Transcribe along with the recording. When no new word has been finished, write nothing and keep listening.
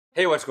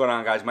Hey, what's going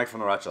on, guys? Mike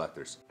from the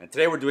Retrollectors. And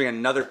today we're doing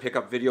another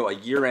pickup video, a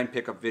year-end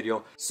pickup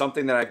video,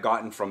 something that I've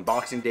gotten from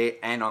Boxing Day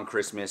and on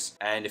Christmas.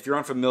 And if you're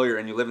unfamiliar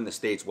and you live in the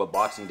States, what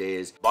Boxing Day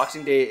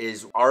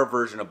is our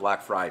version of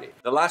Black Friday.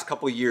 The last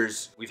couple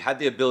years, we've had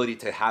the ability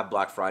to have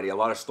Black Friday. A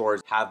lot of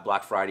stores have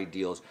Black Friday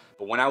deals.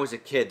 But when I was a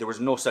kid, there was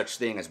no such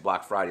thing as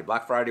Black Friday.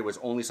 Black Friday was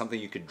only something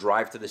you could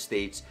drive to the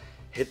States,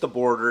 hit the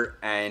border,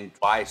 and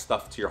buy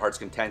stuff to your heart's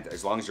content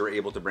as long as you're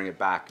able to bring it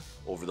back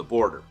over the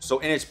border. So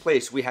in its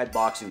place, we had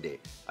Boxing Day,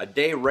 a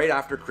day right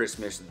after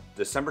Christmas,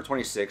 December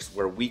 26th,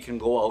 where we can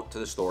go out to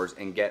the stores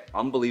and get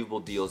unbelievable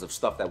deals of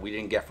stuff that we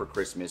didn't get for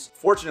Christmas.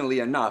 Fortunately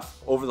enough,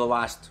 over the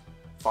last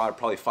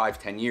probably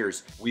 5-10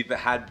 years, we've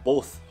had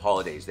both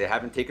holidays. They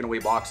haven't taken away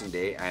Boxing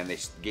Day and they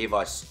gave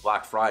us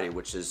Black Friday,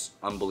 which is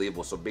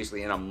unbelievable. So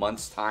basically in a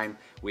month's time,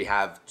 we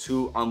have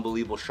two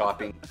unbelievable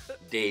shopping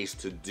days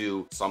to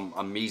do some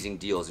amazing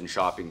deals in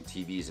shopping,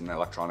 TVs and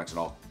electronics and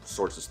all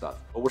sorts of stuff.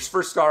 But we're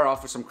first start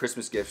off with some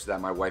Christmas gifts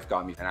that my wife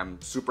got me, and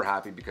I'm super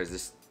happy because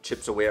this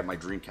chips away at my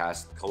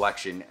Dreamcast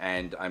collection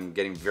and I'm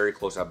getting very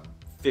close. I'm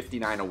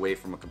 59 away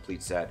from a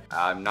complete set.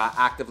 I'm not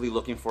actively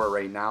looking for it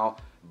right now,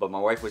 but my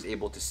wife was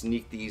able to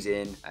sneak these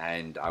in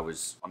and I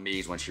was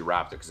amazed when she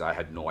wrapped it because I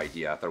had no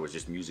idea. I thought it was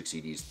just music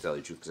CDs, to tell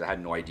you the truth, because I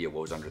had no idea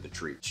what was under the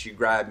tree. She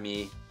grabbed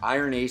me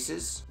Iron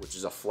Aces, which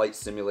is a flight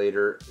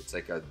simulator. It's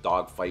like a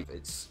dog fight.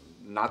 It's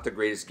not the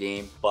greatest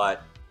game,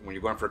 but when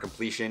you're going for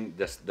completion,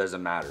 this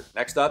doesn't matter.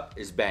 Next up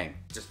is Bang.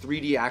 It's a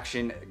 3D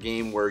action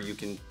game where you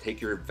can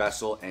take your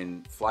vessel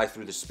and fly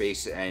through the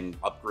space and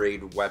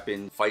upgrade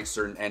weapons, fight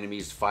certain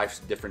enemies,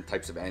 5 different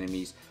types of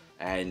enemies,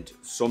 and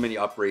so many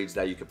upgrades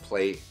that you could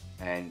play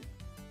and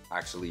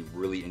actually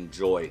really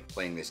enjoy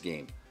playing this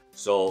game.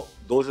 So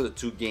those are the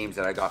two games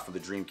that I got for the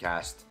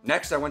Dreamcast.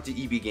 Next, I went to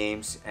EB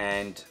Games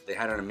and they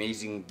had an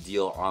amazing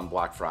deal on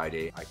Black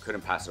Friday. I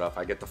couldn't pass it up.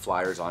 I get the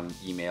flyers on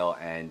email,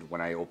 and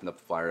when I opened up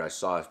the flyer, I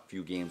saw a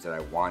few games that I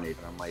wanted.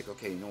 And I'm like,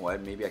 okay, you know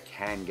what? Maybe I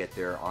can get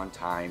there on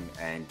time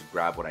and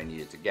grab what I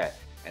needed to get.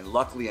 And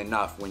luckily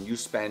enough, when you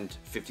spend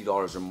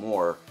 $50 or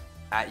more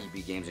at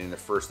EB Games and in the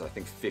first, I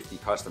think, 50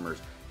 customers,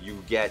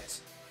 you get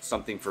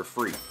something for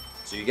free.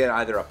 So you get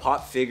either a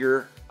pop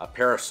figure, a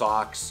pair of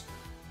socks,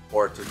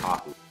 or a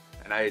Tutaku.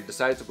 And I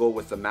decided to go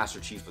with the Master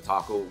Chief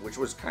Tutaku, which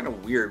was kind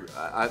of weird.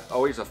 I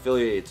always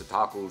affiliated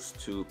Tutakus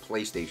to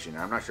PlayStation.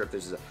 I'm not sure if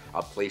this is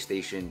a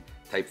PlayStation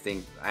type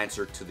thing,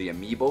 answer to the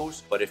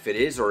Amiibos, but if it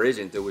is or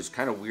isn't, it was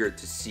kind of weird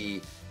to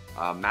see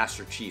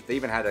Master Chief. They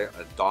even had a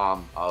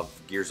Dom of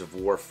Gears of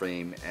War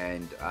frame,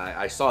 and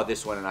I saw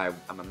this one and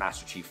I'm a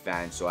Master Chief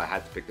fan, so I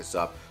had to pick this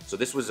up. So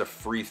this was a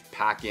free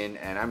pack-in,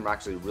 and I'm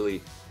actually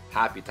really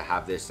happy to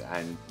have this,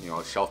 and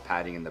shelf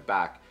padding in the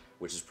back,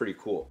 which is pretty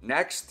cool.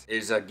 Next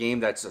is a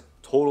game that's a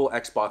total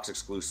Xbox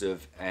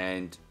exclusive,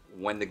 and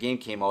when the game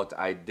came out,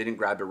 I didn't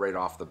grab it right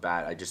off the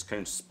bat. I just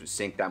couldn't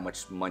sink that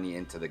much money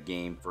into the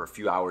game for a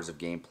few hours of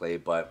gameplay.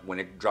 But when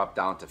it dropped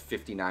down to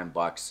 59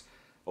 bucks,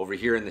 over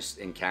here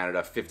in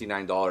Canada,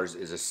 $59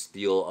 is a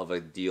steal of a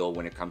deal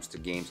when it comes to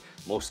games.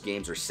 Most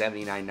games are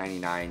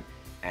 $79.99,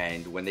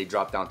 and when they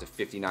drop down to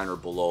 59 or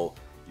below,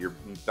 you're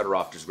better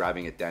off just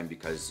grabbing it then,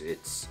 because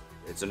it's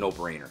a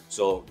no-brainer.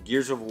 So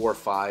Gears of War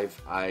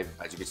 5, as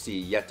you can see,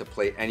 yet to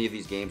play any of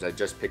these games. I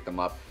just picked them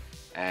up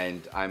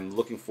and I'm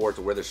looking forward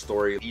to where the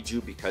story leads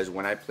you, because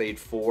when I played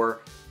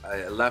 4,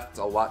 it left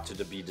a lot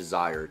to be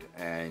desired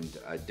and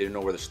I didn't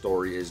know where the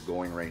story is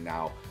going right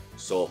now.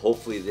 So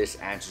hopefully this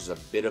answers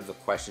a bit of the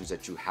questions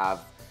that you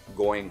have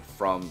going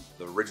from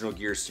the original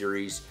Gears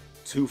series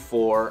to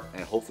 4,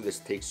 and hopefully this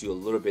takes you a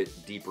little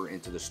bit deeper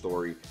into the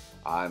story.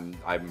 I'm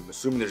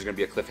assuming there's going to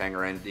be a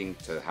cliffhanger ending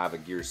to have a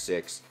Gear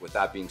 6. With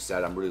that being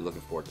said, I'm really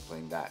looking forward to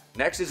playing that.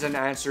 Next is an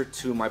answer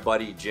to my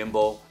buddy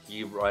Jimbo.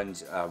 He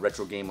runs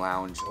Retro Game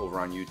Lounge over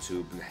on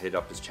YouTube. Hit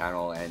up his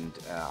channel, and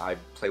I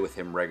play with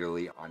him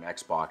regularly on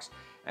Xbox.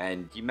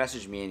 And he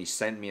messaged me and he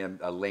sent me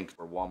a link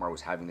where Walmart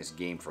was having this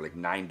game for like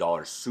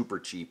 $9, super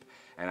cheap.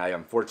 And I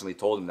unfortunately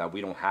told him that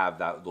we don't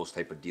have those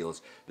type of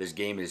deals. This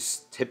game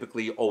is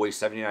typically always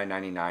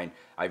 $79.99.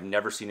 I've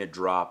never seen it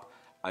drop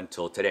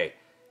until today,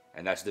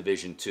 and that's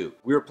Division 2.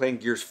 We were playing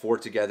Gears 4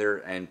 together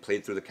and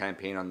played through the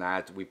campaign on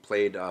that. We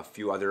played a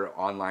few other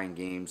online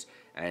games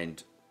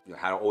and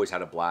always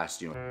had a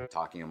blast,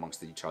 talking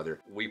amongst each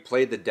other. We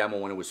played the demo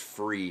when it was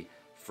free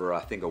for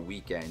I think a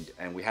weekend,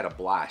 and we had a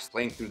blast.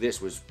 Playing through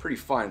this was pretty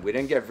fun. We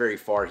didn't get very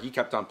far. He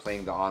kept on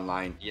playing the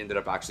online. He ended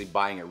up actually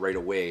buying it right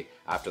away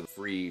after the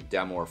free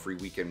demo or free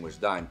weekend was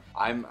done.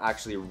 I'm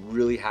actually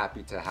really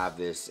happy to have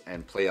this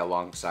and play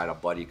alongside a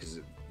buddy,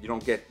 because you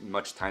don't get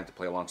much time to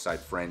play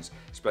alongside friends,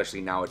 especially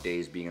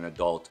nowadays being an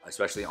adult,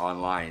 especially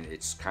online.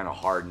 It's kind of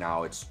hard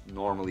now. It's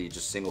normally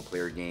just single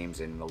player games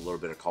and a little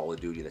bit of Call of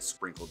Duty that's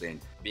sprinkled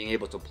in. Being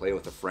able to play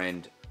with a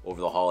friend over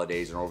the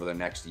holidays and over the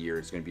next year,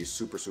 it's going to be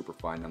super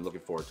fun. I'm looking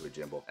forward to it,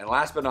 Jimbo. And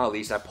last but not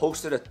least, I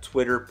posted a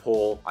Twitter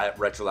poll at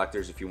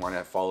Retrollectors, if you want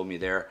to follow me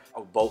there,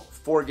 about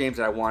 4 games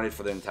that I wanted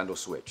for the Nintendo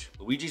Switch: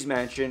 Luigi's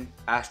Mansion,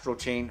 Astral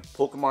Chain,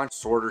 Pokemon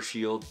Sword or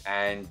Shield,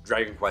 and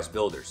Dragon Quest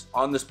Builders.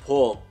 On this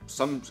poll,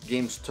 some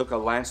games took a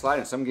landslide,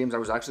 and some games I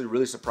was actually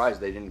really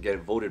surprised they didn't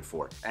get voted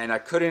for. And I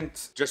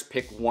couldn't just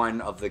pick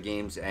one of the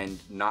games and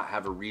not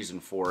have a reason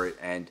for it.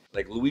 And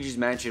like Luigi's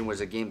Mansion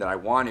was a game that I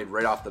wanted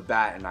right off the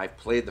bat, and I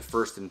played the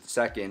first and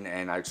second,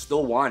 and I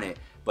still want it,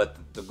 but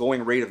the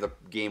going rate of the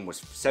game was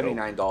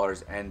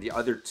 $79, and the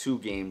other two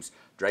games,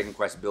 Dragon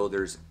Quest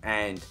Builders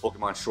and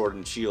Pokemon Sword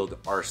and Shield,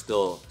 are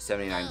still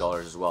 $79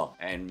 as well.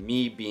 And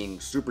me being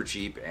super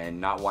cheap and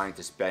not wanting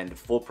to spend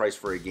full price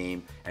for a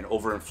game and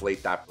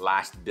overinflate that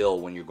last bill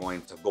when you're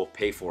going to go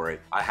pay for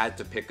it, I had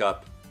to pick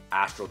up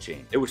Astral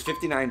Chain. It was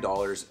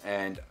 $59,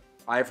 and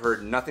I've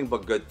heard nothing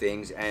but good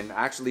things, and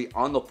actually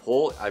on the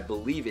poll, I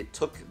believe it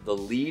took the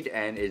lead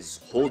and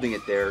is holding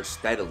it there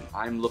steadily.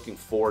 I'm looking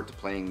forward to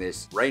playing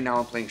this. Right now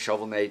I'm playing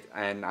Shovel Knight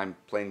and I'm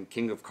playing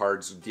King of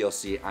Cards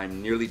DLC.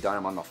 I'm nearly done.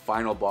 I'm on the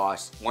final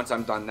boss. Once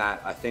I'm done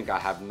that, I think I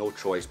have no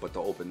choice but to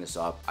open this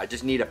up. I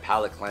just need a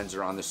palate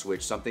cleanser on the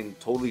Switch, something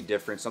totally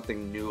different,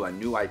 something new, a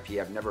new IP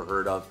I've never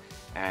heard of.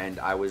 And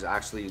I was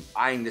actually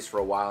eyeing this for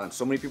a while, and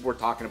so many people were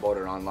talking about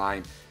it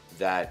online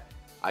that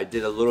I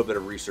did a little bit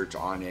of research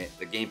on it.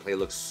 The gameplay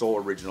looks so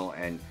original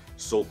and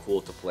so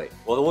cool to play.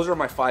 Well, those are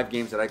my 5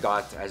 games that I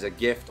got as a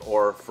gift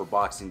or for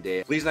Boxing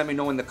Day. Please let me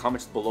know in the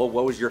comments below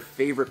what was your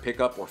favorite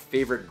pickup or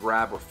favorite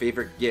grab or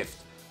favorite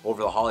gift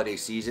over the holiday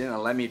season,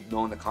 and let me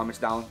know in the comments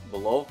down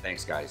below.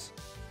 Thanks, guys.